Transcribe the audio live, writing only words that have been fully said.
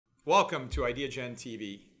Welcome to Ideagen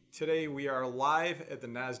TV. Today we are live at the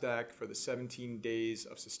NASDAQ for the 17 Days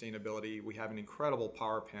of Sustainability. We have an incredible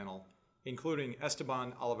power panel, including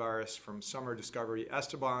Esteban Olivares from Summer Discovery.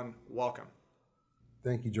 Esteban, welcome.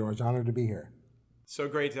 Thank you, George. Honored to be here. So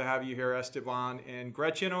great to have you here, Esteban. And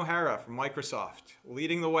Gretchen O'Hara from Microsoft,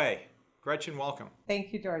 leading the way. Gretchen, welcome.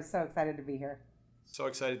 Thank you, George. So excited to be here. So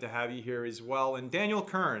excited to have you here as well. And Daniel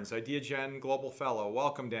Kerns, Ideagen Global Fellow.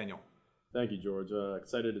 Welcome, Daniel. Thank you, George.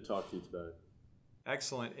 Excited to talk to you today.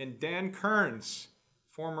 Excellent. And Dan Kerns,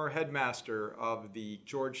 former headmaster of the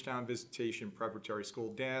Georgetown Visitation Preparatory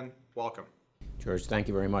School. Dan, welcome. George, thank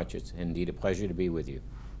you very much. It's indeed a pleasure to be with you.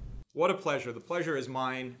 What a pleasure. The pleasure is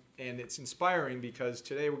mine, and it's inspiring because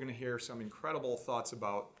today we're going to hear some incredible thoughts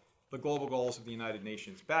about the global goals of the United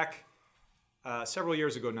Nations. Back several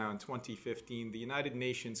years ago now, in 2015, the United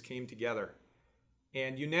Nations came together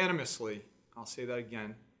and unanimously, I'll say that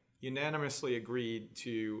again, unanimously agreed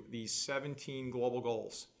to these 17 global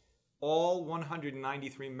goals. All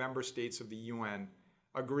 193 member states of the UN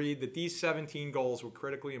agreed that these 17 goals were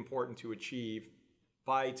critically important to achieve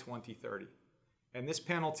by 2030. And this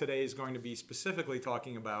panel today is going to be specifically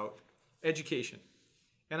talking about education.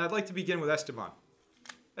 And I'd like to begin with Esteban.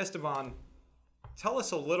 Esteban, tell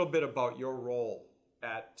us a little bit about your role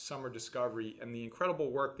at Summer Discovery and the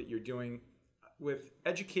incredible work that you're doing with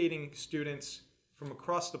educating students from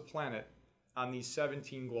across the planet on these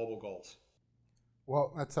 17 global goals.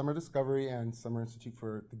 Well, at Summer Discovery and Summer Institute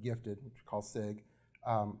for the Gifted, which we call SIG,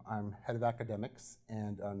 I'm head of academics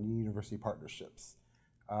and new university partnerships.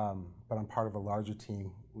 But I'm part of a larger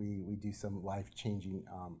team. We do some life-changing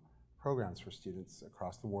programs for students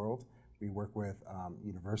across the world. We work with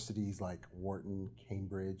universities like Wharton,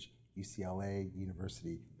 Cambridge, UCLA,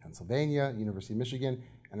 University of Pennsylvania, University of Michigan,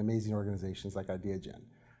 and amazing organizations like Ideagen.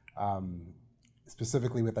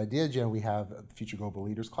 Specifically with Ideagen, we have the Future Global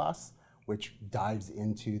Leaders class, which dives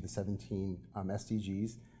into the 17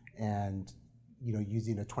 SDGs, and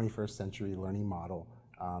using a 21st century learning model,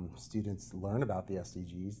 students learn about the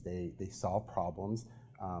SDGs, they solve problems,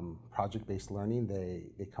 project-based learning,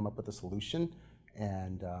 they come up with a solution,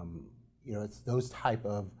 and it's those type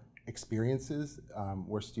of experiences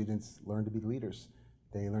where students learn to be leaders.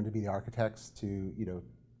 They learn to be the architects to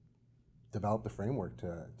develop the framework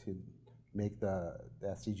to make the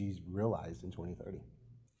SDGs realized in 2030.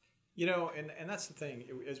 And that's the thing.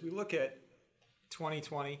 As we look at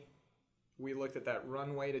 2020, we looked at that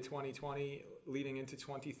runway to 2020 leading into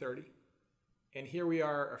 2030. And here we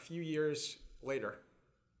are a few years later,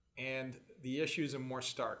 and the issues are more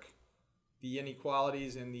stark. The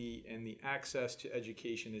inequalities and the access to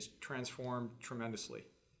education is transformed tremendously.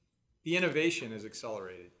 The innovation is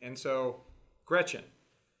accelerated. And so, Gretchen,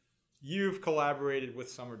 you've collaborated with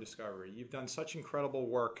Summer Discovery. You've done such incredible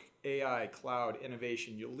work, AI, cloud,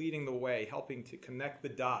 innovation. You're leading the way, helping to connect the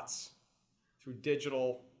dots through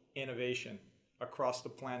digital innovation across the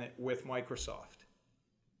planet with Microsoft.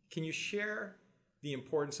 Can you share the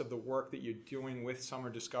importance of the work that you're doing with Summer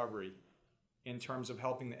Discovery in terms of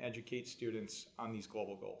helping to educate students on these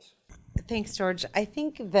global goals? Thanks, George. I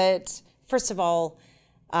think that, first of all,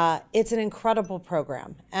 it's an incredible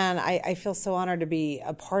program, and I feel so honored to be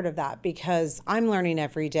a part of that because I'm learning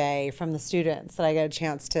every day from the students that I get a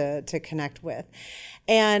chance to connect with.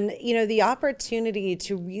 And, the opportunity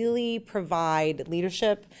to really provide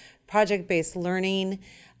leadership, project-based learning,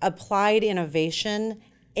 applied innovation,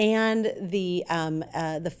 and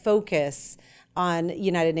the focus on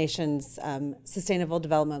United Nations Sustainable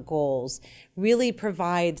Development Goals really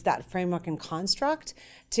provides that framework and construct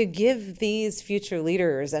to give these future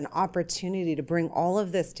leaders an opportunity to bring all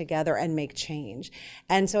of this together and make change.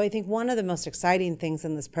 And so I think one of the most exciting things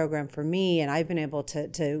in this program for me, and I've been able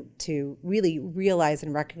to really realize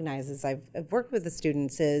and recognize as I've worked with the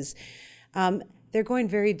students, is they're going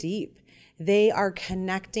very deep. They are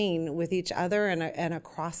connecting with each other and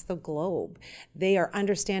across the globe. They are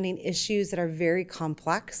understanding issues that are very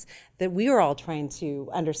complex that we are all trying to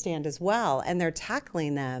understand as well. And they're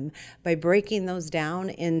tackling them by breaking those down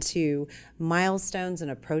into milestones and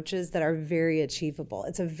approaches that are very achievable.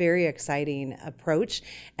 It's a very exciting approach.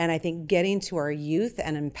 And I think getting to our youth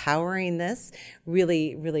and empowering this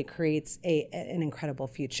really, really creates an incredible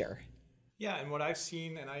future. Yeah, and what I've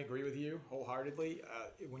seen, and I agree with you wholeheartedly,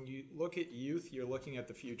 when you look at youth, you're looking at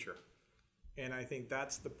the future. And I think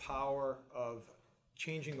that's the power of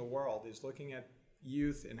changing the world, is looking at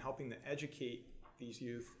youth and helping to educate these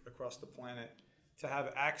youth across the planet to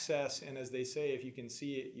have access, and as they say, if you can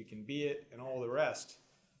see it, you can be it, and all the rest.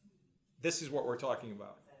 This is what we're talking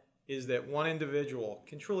about, is that one individual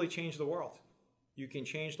can truly change the world. You can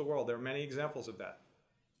change the world. There are many examples of that.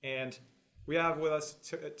 And We have with us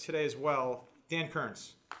today as well Dan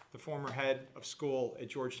Kerns, the former head of school at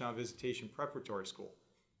Georgetown Visitation Preparatory School.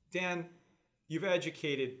 Dan, you've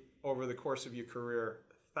educated over the course of your career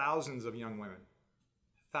thousands of young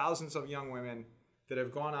women that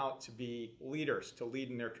have gone out to be leaders, to lead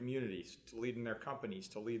in their communities, to lead in their companies,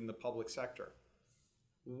 to lead in the public sector.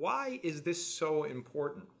 Why is this so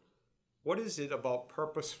important? What is it about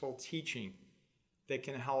purposeful teaching that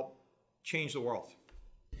can help change the world?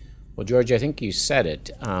 Well, George, I think you said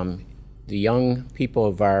it. The young people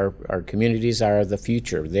of our communities are the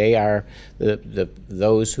future. They are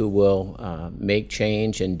those who will make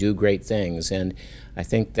change and do great things. And I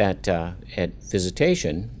think that at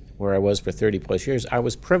Visitation, where I was for 30 plus years, I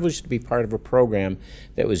was privileged to be part of a program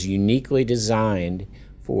that was uniquely designed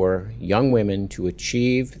for young women to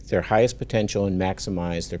achieve their highest potential and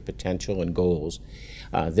maximize their potential and goals.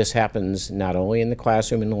 This happens not only in the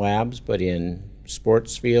classroom and labs, but in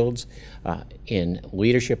sports fields, in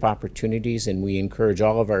leadership opportunities, and we encourage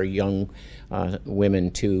all of our young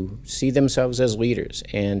women to see themselves as leaders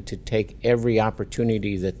and to take every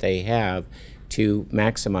opportunity that they have to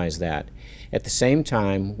maximize that. At the same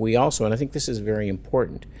time, we also, and I think this is very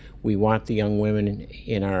important, we want the young women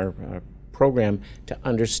in our program to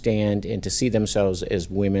understand and to see themselves as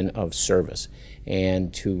women of service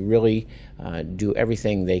and to really do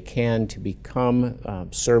everything they can to become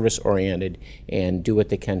service-oriented and do what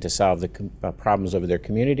they can to solve the problems of their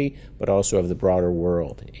community, but also of the broader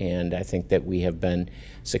world. And I think that we have been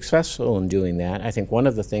successful in doing that. I think one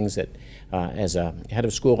of the things that as a head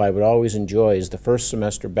of school I would always enjoy is the first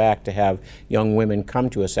semester back to have young women come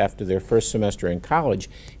to us after their first semester in college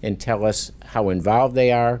and tell us how involved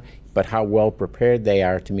they are, but how well prepared they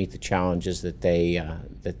are to meet the challenges that they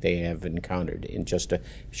have encountered in just a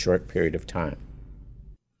short period of time.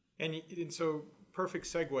 And so, perfect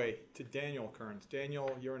segue to Daniel Kerns.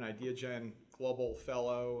 Daniel, you're an Ideagen Global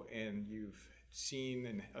Fellow, and you've seen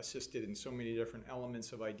and assisted in so many different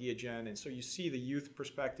elements of Ideagen, and so you see the youth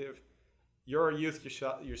perspective. You're a youth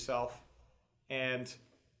yourself, and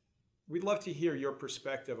we'd love to hear your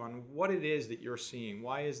perspective on what it is that you're seeing.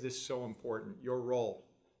 Why is this so important, your role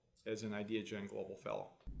as an Ideagen Global Fellow?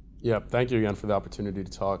 Yeah, thank you again for the opportunity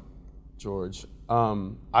to talk, George.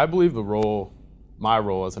 I believe my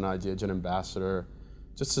role as an Ideagen ambassador,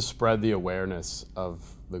 just to spread the awareness of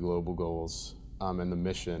the global goals and the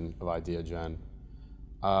mission of Ideagen.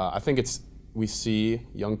 I think we see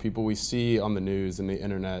young people, we see on the news and the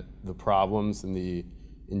internet the problems and the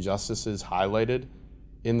injustices highlighted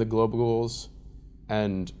in the global goals.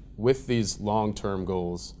 And with these long-term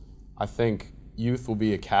goals, I think youth will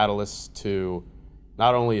be a catalyst to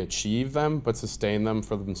not only achieve them, but sustain them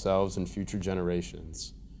for themselves and future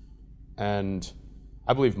generations. And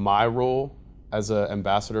I believe my role as an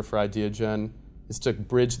ambassador for Ideagen is to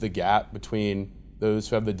bridge the gap between those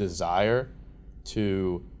who have the desire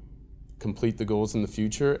to complete the goals in the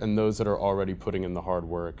future and those that are already putting in the hard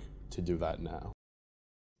work to do that now.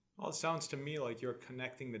 Well, it sounds to me like you're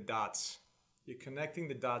connecting the dots. You're connecting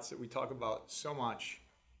the dots that we talk about so much.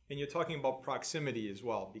 And you're talking about proximity as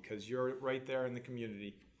well, because you're right there in the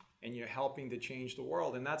community and you're helping to change the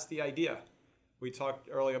world. And that's the idea. We talked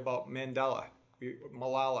earlier about Mandela,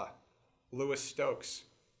 Malala, Lewis Stokes.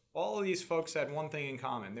 All of these folks had one thing in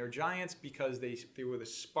common. They're giants because they were the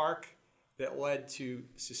spark that led to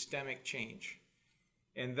systemic change.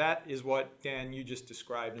 And that is what, Dan, you just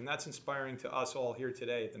described. And that's inspiring to us all here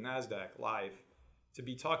today at the NASDAQ Live, to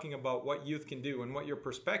be talking about what youth can do and what your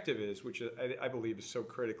perspective is, which I believe is so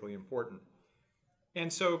critically important.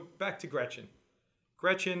 And so back to Gretchen.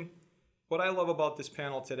 Gretchen, what I love about this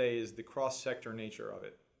panel today is the cross-sector nature of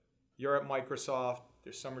it. You're at Microsoft,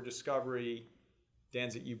 there's Summer Discovery,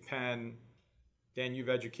 Dan's at UPenn, Dan, you've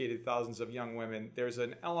educated thousands of young women. There's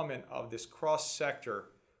an element of this cross-sector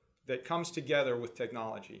that comes together with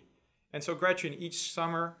technology. And so Gretchen, each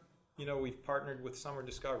summer, we've partnered with Summer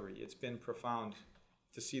Discovery. It's been profound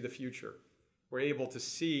to see the future. We're able to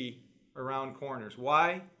see around corners.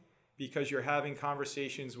 Why? Because you're having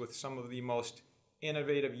conversations with some of the most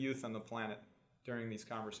innovative youth on the planet during these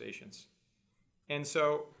conversations. And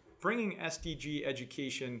so bringing SDG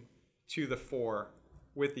education to the fore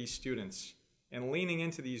with these students and leaning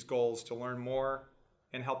into these goals to learn more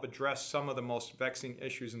and help address some of the most vexing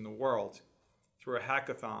issues in the world through a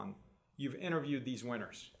hackathon. You've interviewed these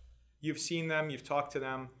winners. You've seen them, you've talked to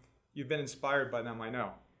them, you've been inspired by them, I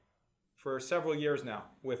know, for several years now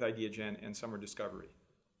with Ideagen and Summer Discovery.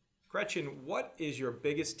 Gretchen, what is your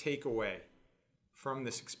biggest takeaway from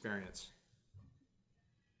this experience?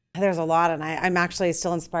 There's a lot, and I'm actually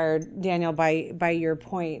still inspired, Daniel, by your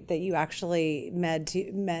point that you actually met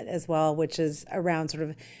as well, which is around sort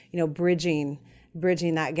of, bridging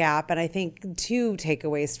that gap. And I think two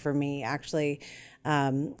takeaways for me, actually.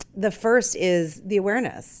 The first is the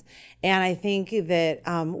awareness. And I think that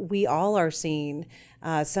we all are seeing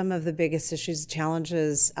some of the biggest issues,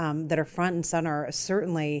 challenges that are front and center,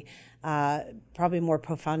 certainly probably more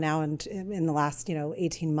profound now in the last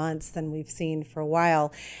 18 months than we've seen for a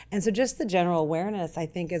while. And so just the general awareness, I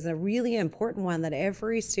think, is a really important one, that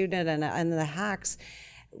every student and the hacks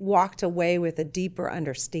walked away with a deeper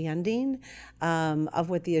understanding of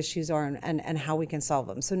what the issues are and how we can solve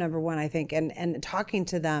them. So number one, I think, and talking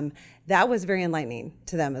to them, that was very enlightening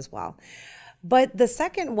to them as well. But the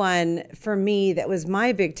second one for me that was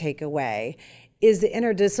my big takeaway is the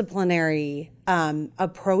interdisciplinary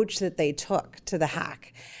approach that they took to the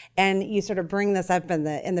hack. And you sort of bring this up in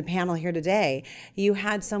the panel here today. You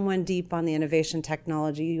had someone deep on the innovation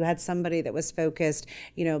technology. You had somebody that was focused,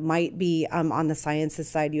 might be on the sciences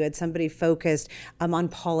side. You had somebody focused on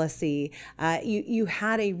policy. You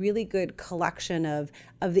had a really good collection of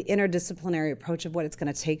the interdisciplinary approach of what it's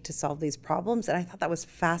going to take to solve these problems. And I thought that was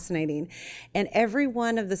fascinating. And every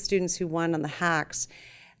one of the students who won on the hacks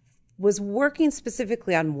was working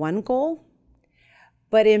specifically on one goal,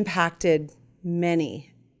 but impacted many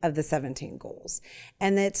of the 17 goals.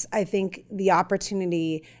 And that's, I think, the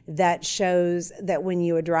opportunity that shows that when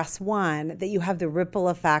you address one, that you have the ripple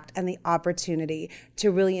effect and the opportunity to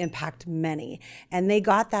really impact many. And they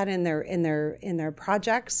got that in their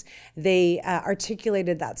projects. They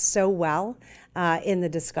articulated that so well in the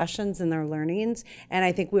discussions and their learnings. And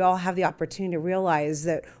I think we all have the opportunity to realize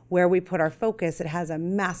that where we put our focus, it has a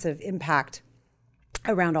massive impact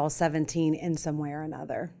around all 17 in some way or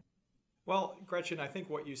another. Well, Gretchen, I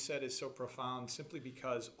think what you said is so profound simply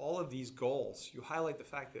because all of these goals, you highlight the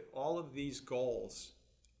fact that all of these goals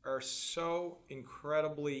are so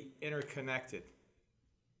incredibly interconnected.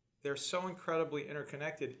 They're so incredibly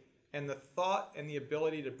interconnected, and the thought and the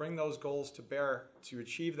ability to bring those goals to bear to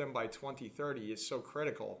achieve them by 2030 is so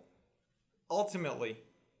critical. Ultimately,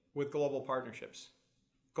 with global partnerships.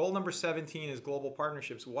 Goal number 17 is global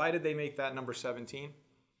partnerships. Why did they make that number 17?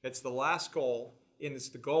 It's the last goal, and it's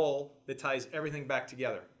the goal that ties everything back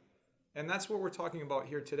together. And that's what we're talking about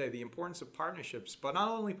here today, the importance of partnerships, but not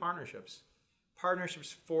only partnerships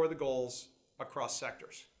for the goals across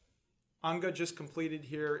sectors. UNGA just completed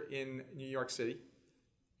here in New York City,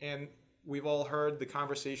 and we've all heard the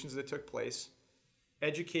conversations that took place.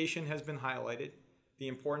 Education has been highlighted. The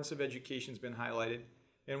importance of education has been highlighted.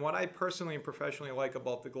 And what I personally and professionally like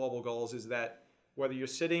about the global goals is that whether you're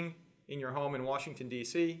sitting in your home in Washington,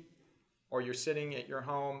 D.C., or you're sitting at your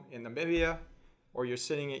home in Namibia, or you're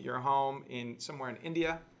sitting at your home somewhere in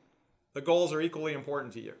India, the goals are equally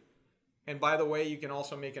important to you. And by the way, you can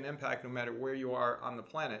also make an impact no matter where you are on the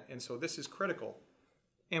planet. And so this is critical.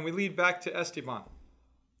 And we lead back to Esteban.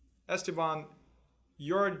 Esteban,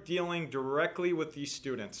 you're dealing directly with these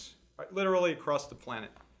students, right, literally across the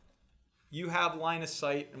planet. You have line of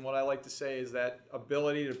sight, and what I like to say is that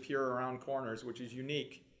ability to peer around corners, which is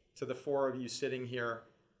unique to the four of you sitting here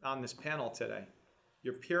on this panel today.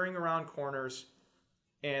 You're peering around corners,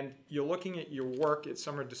 and you're looking at your work at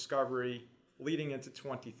Summer Discovery leading into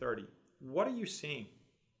 2030. What are you seeing?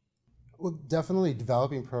 Well, definitely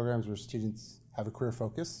developing programs where students have a career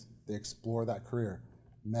focus. They explore that career: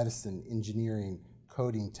 medicine, engineering,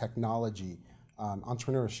 coding, technology,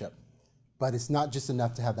 entrepreneurship. But it's not just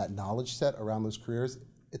enough to have that knowledge set around those careers.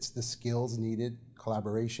 It's the skills needed,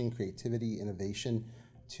 collaboration, creativity, innovation,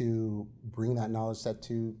 to bring that knowledge set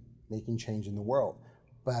to making change in the world.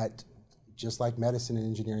 But just like medicine and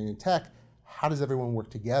engineering and tech, how does everyone work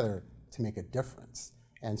together to make a difference?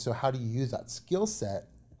 And so how do you use that skill set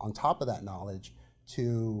on top of that knowledge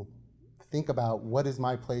to think about, what is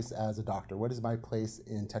my place as a doctor? What is my place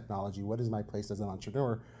in technology? What is my place as an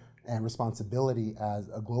entrepreneur? And responsibility as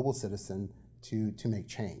a global citizen to make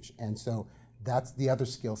change. And so that's the other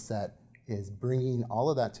skill set, is bringing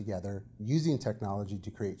all of that together, using technology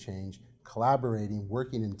to create change, collaborating,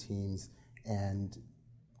 working in teams, and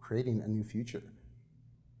creating a new future.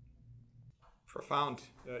 Profound.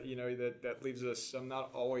 That leaves us, I'm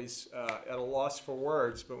not always at a loss for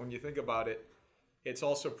words, but when you think about it, it's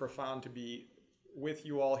also profound to be with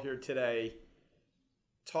you all here today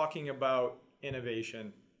talking about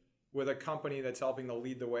innovation with a company that's helping to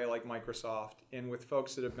lead the way like Microsoft, and with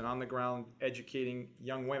folks that have been on the ground educating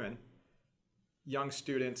young women, young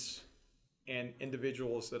students, and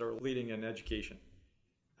individuals that are leading in education.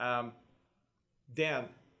 Dan,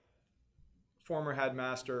 former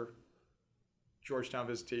headmaster, Georgetown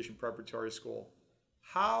Visitation Preparatory School.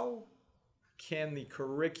 how can the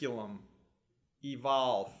curriculum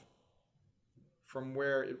evolve from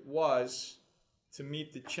where it was to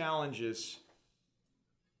meet the challenges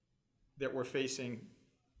that we're facing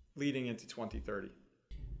leading into 2030?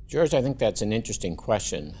 George, I think that's an interesting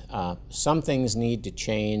question. Some things need to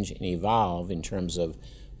change and evolve in terms of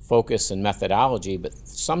focus and methodology, but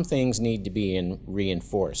some things need to be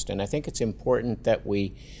reinforced. And I think it's important that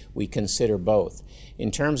we consider both.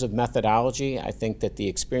 In terms of methodology, I think that the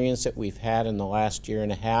experience that we've had in the last year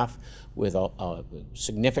and a half with a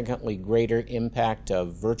significantly greater impact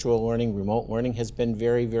of virtual learning, remote learning, has been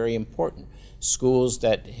very, very important. Schools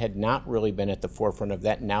that had not really been at the forefront of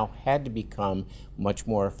that now had to become much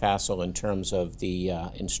more facile in terms of the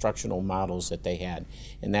instructional models that they had.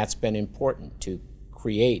 And that's been important to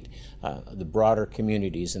create the broader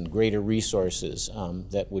communities and greater resources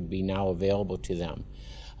that would be now available to them.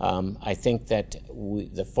 I think that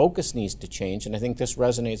the focus needs to change, and I think this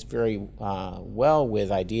resonates very well with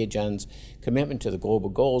Ideagen's commitment to the global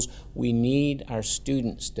goals. We need our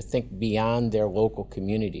students to think beyond their local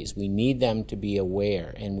communities. We need them to be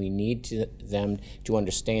aware, and we need them to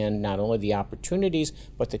understand not only the opportunities,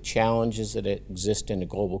 but the challenges that exist in the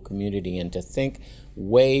global community, and to think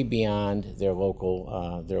way beyond their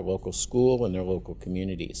local school and their local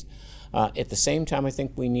communities. At the same time, I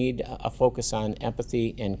think we need a focus on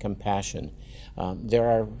empathy and compassion. There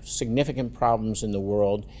are significant problems in the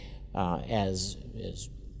world, as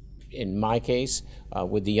in my case,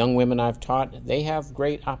 with the young women I've taught. They have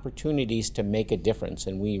great opportunities to make a difference,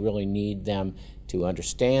 and we really need them to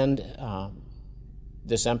understand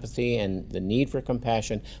this empathy and the need for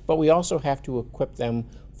compassion, but we also have to equip them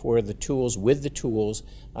with the tools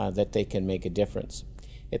that they can make a difference.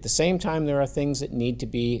 At the same time, there are things that need to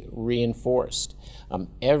be reinforced.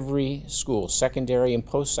 Every school, secondary and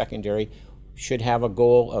post-secondary, should have a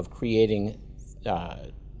goal of creating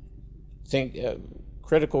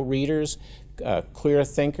critical readers, clear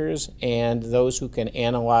thinkers, and those who can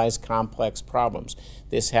analyze complex problems.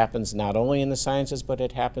 This happens not only in the sciences, but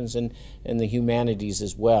it happens in the humanities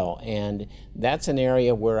as well. And that's an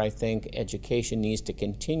area where I think education needs to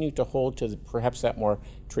continue to hold to perhaps that more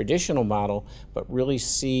traditional model, but really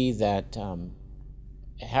see that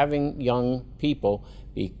having young people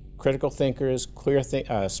be critical thinkers, clear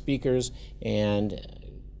speakers, and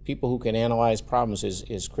people who can analyze problems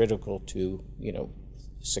is critical to,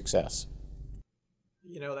 success.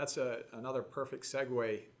 That's another perfect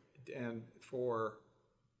segue, and for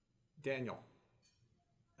Daniel,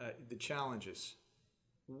 the challenges.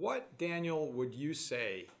 What, Daniel, would you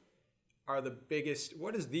say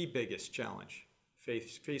what is the biggest challenge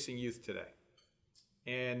facing youth today?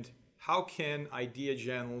 And how can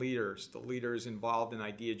Ideagen leaders, the leaders involved in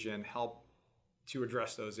Ideagen, help to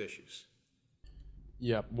address those issues?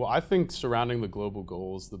 Yeah, well, I think surrounding the global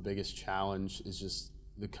goals, the biggest challenge is just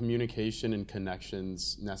the communication and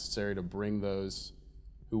connections necessary to bring those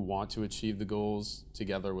who want to achieve the goals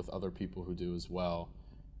together with other people who do as well.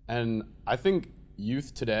 And I think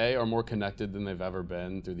youth today are more connected than they've ever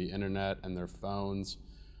been through the internet and their phones,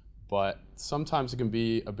 but sometimes it can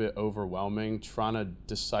be a bit overwhelming trying to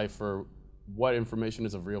decipher what information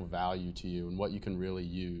is of real value to you and what you can really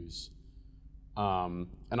use. And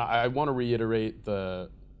I want to reiterate the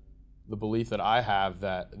belief that I have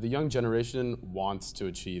that the young generation wants to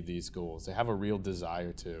achieve these goals. They have a real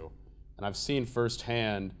desire to. And I've seen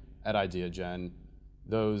firsthand at Ideagen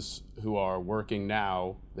those who are working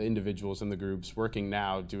now, the individuals in the groups working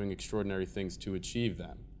now, doing extraordinary things to achieve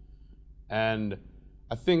them. And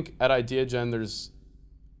I think at Ideagen there's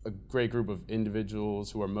a great group of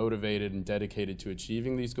individuals who are motivated and dedicated to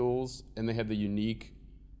achieving these goals, and they have the unique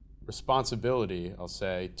responsibility, I'll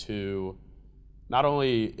say, to not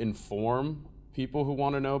only inform people who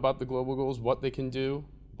want to know about the global goals, what they can do,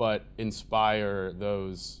 but inspire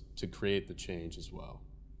those to create the change as well.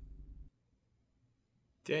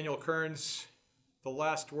 Daniel Kerns, the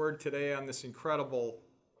last word today on this incredible,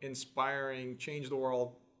 inspiring, change the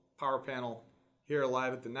world power panel here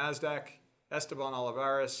live at the NASDAQ. Esteban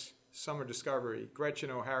Olivares, Summer Discovery,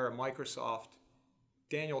 Gretchen O'Hara, Microsoft,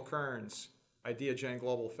 Daniel Kerns, Ideagen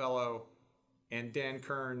Global Fellow, and Dan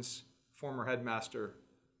Kerns, former headmaster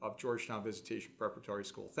of Georgetown Visitation Preparatory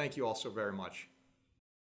School. Thank you all so very much.